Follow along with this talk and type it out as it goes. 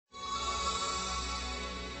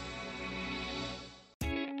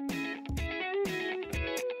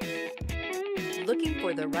Looking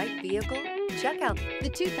for the right vehicle? Check out the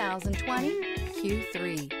 2020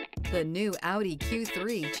 Q3. The new Audi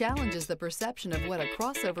Q3 challenges the perception of what a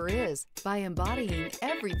crossover is by embodying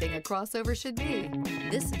everything a crossover should be.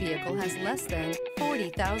 This vehicle has less than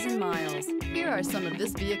 40,000 miles. Here are some of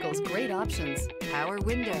this vehicle's great options: power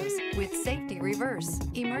windows with safety reverse,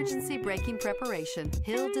 emergency braking preparation,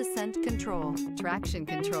 hill descent control, traction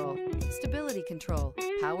control, stability control,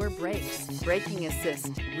 power brakes, braking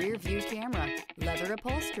assist, rear view camera, leather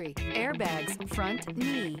upholstery, airbags, front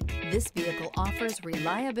knee. This vehicle offers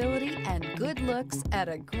reliability and good looks at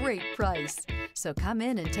a great price. So come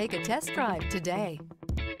in and take a test drive today.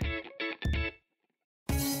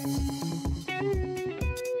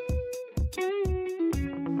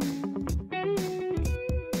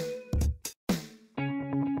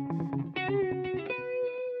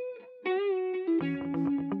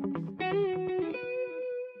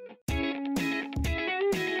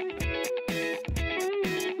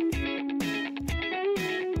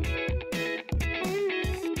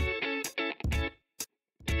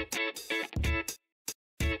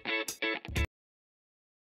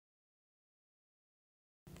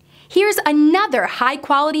 Here's another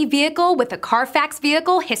high-quality vehicle with a Carfax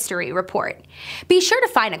Vehicle History Report. Be sure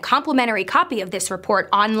to find a complimentary copy of this report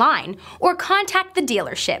online or contact the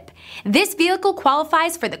dealership. This vehicle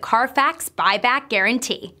qualifies for the Carfax Buyback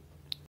Guarantee.